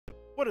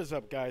What is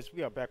up, guys?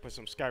 We are back with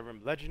some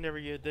Skyrim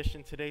Legendary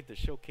Edition today to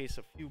showcase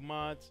a few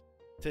mods.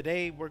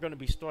 Today we're going to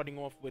be starting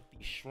off with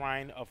the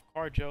Shrine of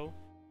Kharjo,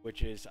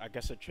 which is, I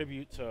guess, a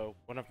tribute to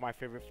one of my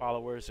favorite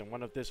followers and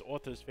one of this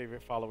author's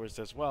favorite followers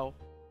as well.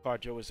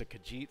 Kharjo is a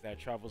Khajiit that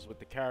travels with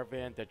the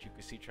caravan that you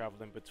can see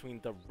traveling between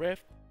the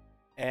Rift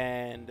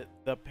and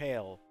the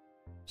Pale.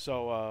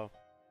 So,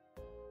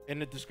 in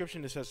the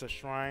description it says a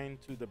shrine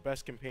to the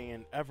best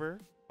companion ever,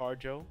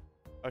 Kharjo.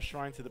 A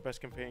shrine to the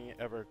best companion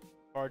ever,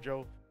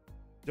 Kharjo.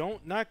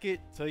 Don't knock it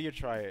till you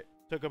try it.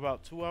 Took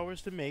about 2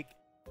 hours to make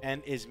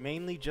and is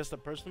mainly just a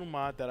personal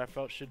mod that I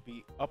felt should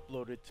be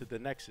uploaded to the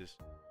Nexus.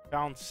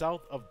 Found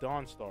south of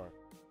Dawnstar.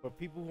 For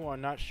people who are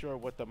not sure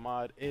what the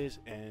mod is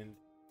and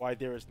why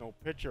there is no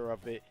picture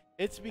of it,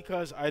 it's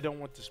because I don't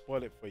want to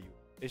spoil it for you.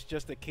 It's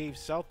just a cave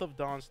south of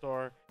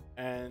Dawnstar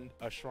and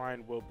a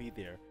shrine will be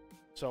there.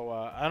 So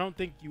I don't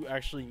think you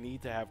actually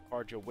need to have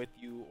Kharjo with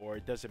you, or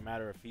it doesn't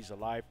matter if he's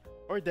alive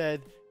or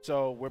dead.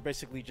 So we're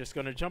basically just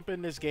going to jump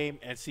in this game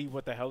and see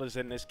what the hell is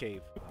in this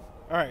cave.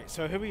 Alright,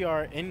 so here we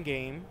are in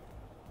game.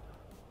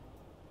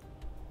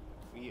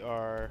 We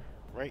are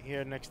right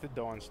here next to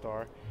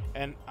Dawnstar.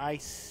 And I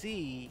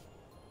see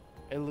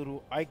a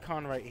little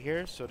icon right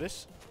here. So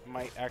this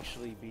might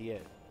actually be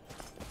it.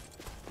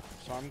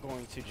 So I'm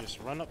going to just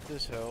run up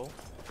this hill.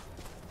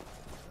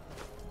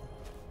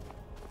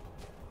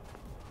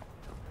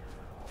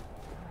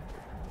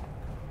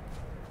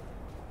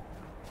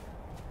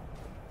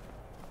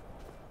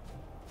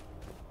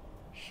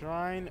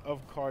 Shrine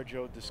of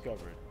Kharjo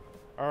discovered.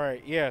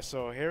 Alright, yeah,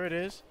 so here it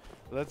is.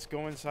 Let's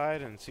go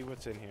inside and see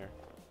what's in here.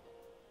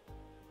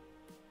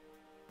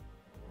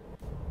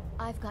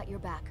 I've got your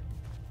back.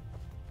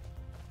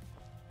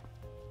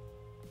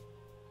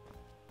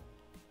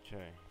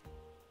 Okay.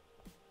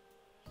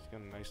 It's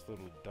got a nice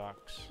little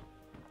docks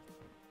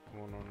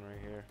going on right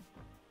here.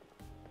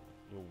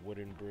 Little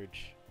wooden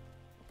bridge.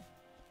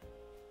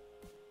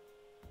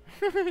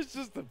 It's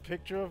just a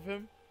picture of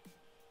him.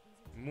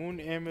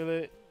 Moon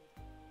amulet.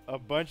 A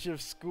bunch of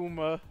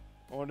skooma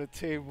on a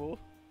table,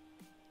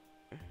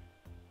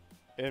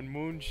 and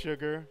moon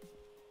sugar,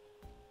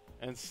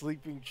 and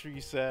sleeping tree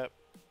sap.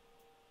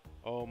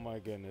 Oh my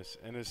goodness!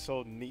 And it's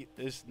so neat.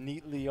 It's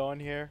neatly on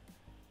here.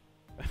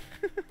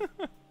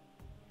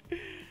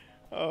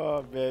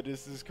 Oh man,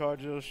 this is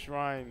Kharjo's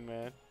shrine,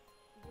 man.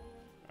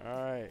 All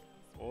right,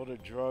 all the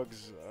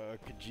drugs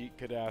Khajiit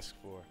could ask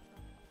for,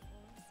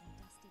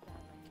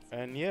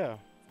 and yeah.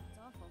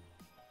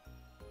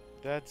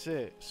 That's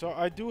it. So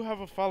I do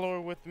have a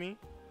follower with me,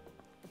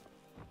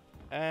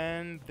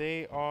 and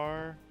they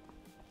are,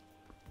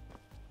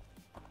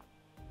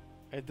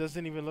 it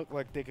doesn't even look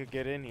like they could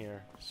get in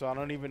here, so I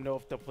don't even know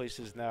if the place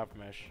is nav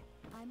mesh.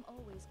 I'm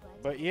always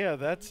glad. But yeah,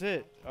 that's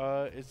it.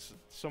 It's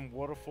some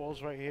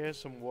waterfalls right here,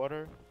 some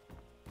water.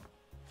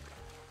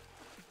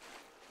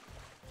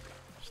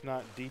 It's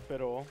not deep at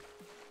all,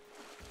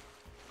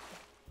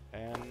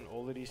 and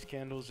all of these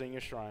candles in your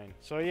shrine.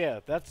 So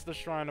yeah, that's the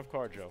Shrine of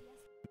Kharjo.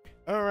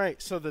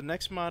 Alright, so the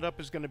next mod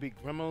up is going to be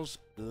Grimmel's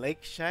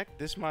Lake Shack.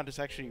 This mod is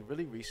actually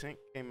really recent.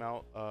 Came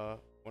out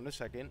on the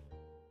 2nd.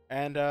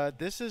 And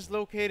this is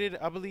located,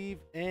 I believe,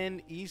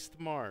 in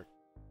Eastmark.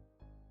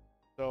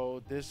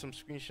 So there's some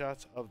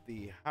screenshots of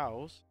the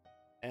house.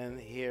 And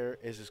here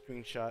is a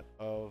screenshot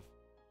of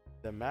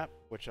the map,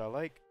 which I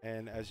like.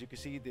 And as you can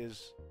see,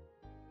 there's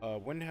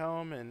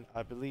Windhelm, and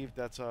I believe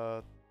that's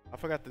I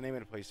forgot the name of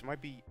the place. It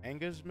might be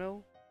Anger's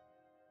Mill.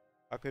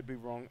 I could be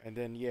wrong. And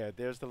then, yeah,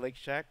 there's the Lake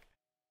Shack.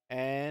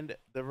 And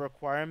the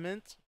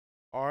requirements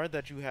are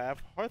that you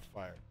have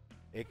Hearthfire.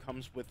 It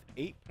comes with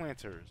 8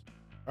 planters.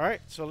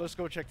 Alright, so let's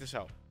go check this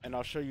out. And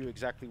I'll show you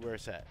exactly where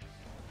it's at.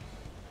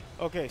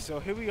 Okay,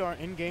 so here we are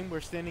in game. We're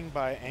standing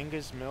by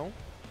Anger's Mill.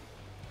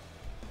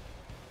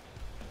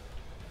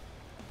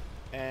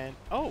 And,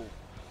 oh,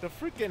 the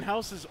freaking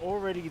house is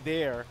already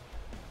there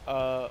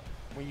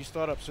when you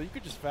start up. So you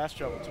could just fast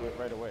travel to it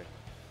right away.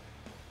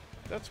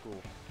 That's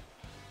cool.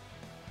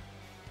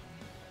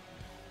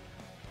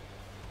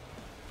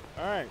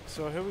 Alright,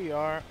 so here we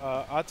are.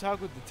 I'll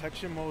toggle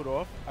detection mode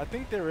off. I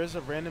think there is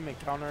a random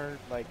encounter,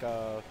 like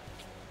a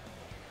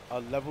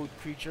leveled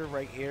creature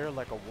right here,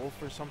 like a wolf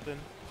or something.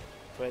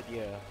 But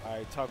yeah,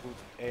 I toggled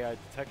AI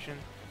detection.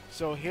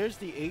 So here's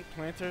the 8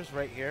 planters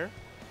right here.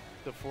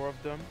 The 4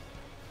 of them.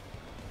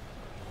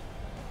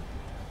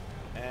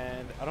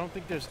 And I don't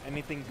think there's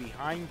anything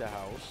behind the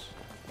house.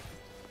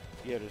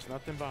 Yeah, there's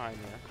nothing behind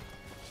there.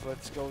 So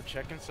let's go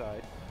check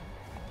inside.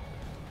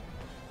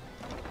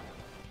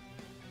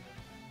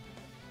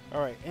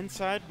 Alright,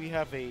 inside we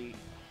have a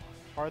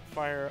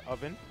Hearthfire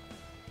oven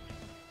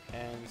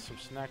and some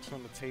snacks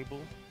on the table.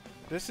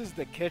 This is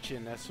the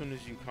kitchen as soon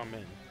as you come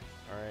in.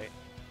 Alright,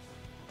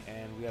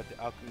 and we have the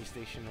alchemy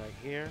station right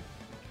here.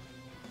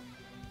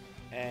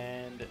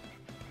 And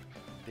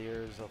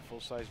there's a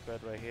full-size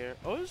bed right here.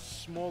 Oh, it's a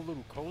small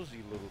little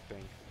cozy little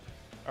thing.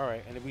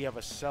 Alright, and then we have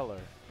a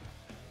cellar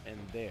in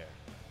there.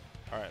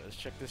 Alright, let's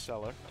check the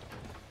cellar.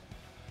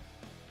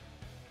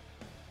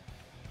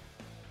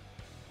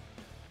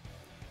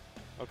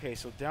 Okay,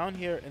 so down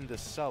here in the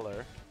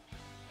cellar,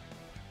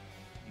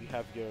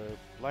 have your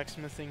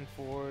blacksmithing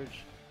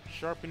forge,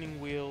 sharpening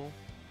wheel,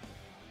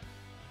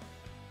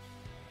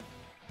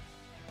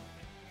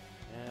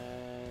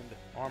 and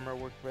armor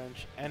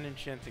workbench, and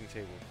enchanting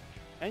table,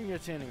 and your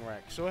tanning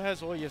rack. So it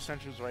has all your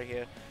essentials right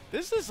here.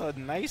 This is a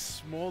nice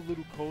small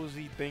little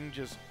cozy thing,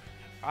 just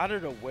out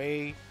of the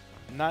way,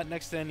 not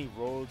next to any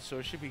roads, so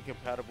it should be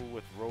compatible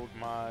with road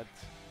mods.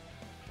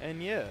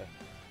 And yeah,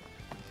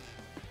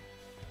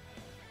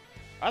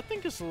 I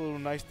think it's a little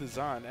nice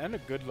design and a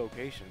good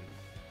location.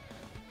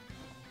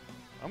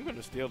 I'm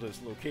gonna steal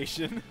this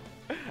location.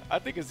 I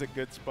think it's a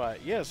good spot.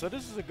 Yeah, so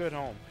this is a good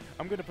home.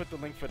 I'm gonna put the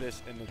link for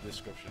this in the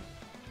description.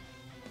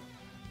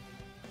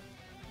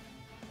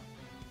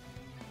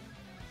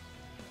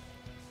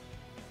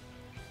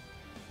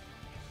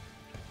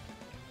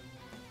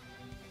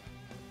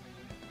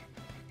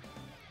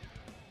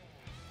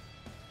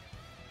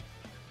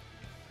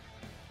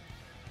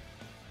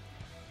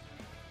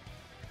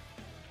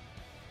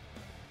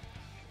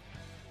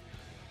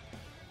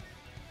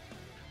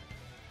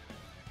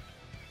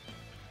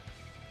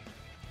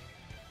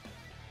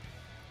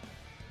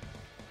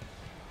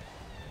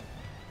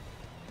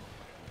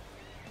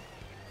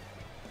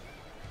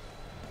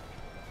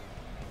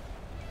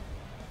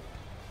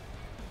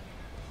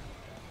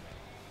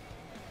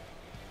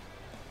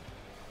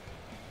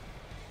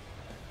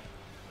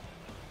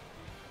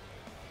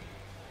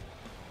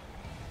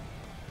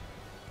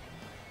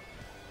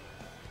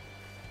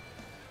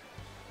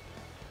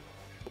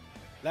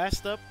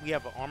 Last up, we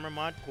have an armor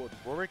mod called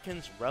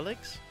Rorikan's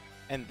Relics,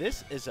 and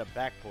this is a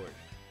backport.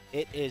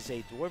 It is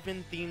a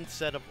dwarven themed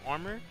set of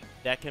armor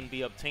that can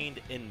be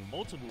obtained in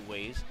multiple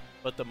ways,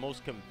 but the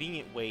most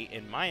convenient way,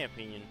 in my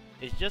opinion,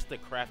 is just to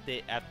craft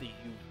it after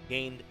you've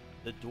gained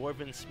the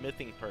dwarven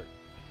smithing perk.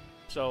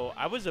 So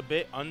I was a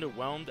bit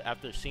underwhelmed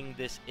after seeing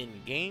this in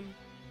game.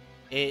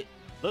 It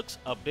looks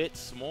a bit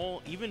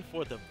small even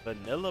for the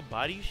vanilla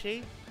body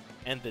shape,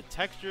 and the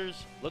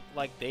textures look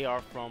like they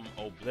are from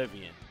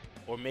Oblivion,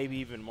 or maybe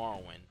even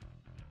Morrowind.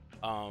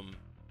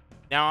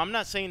 Now, I'm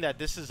not saying that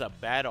this is a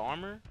bad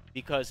armor,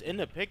 because in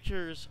the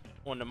pictures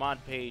on the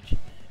mod page,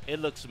 it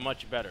looks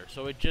much better.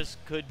 So it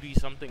just could be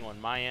something on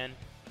my end.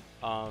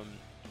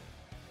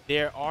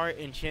 There are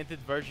enchanted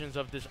versions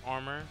of this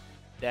armor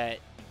that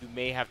you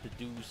may have to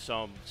do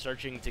some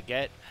searching to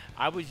get.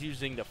 I was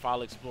using the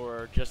File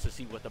Explorer just to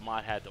see what the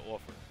mod had to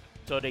offer.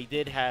 So they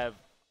did have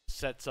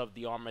sets of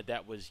the armor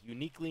that was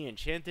uniquely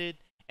enchanted,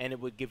 and it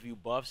would give you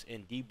buffs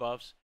and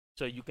debuffs.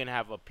 So you can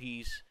have a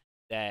piece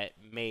that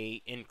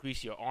may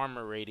increase your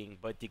armor rating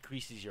but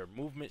decreases your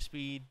movement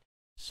speed.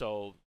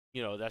 So,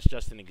 you know, that's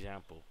just an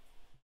example.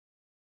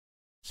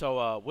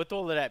 So with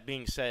all of that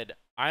being said,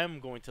 I am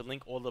going to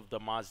link all of the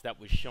mods that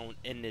was shown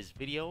in this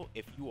video.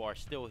 If you are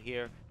still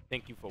here,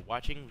 thank you for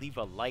watching. Leave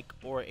a like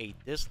or a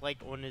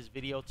dislike on this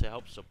video to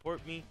help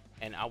support me,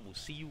 and I will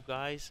see you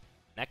guys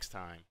next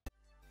time.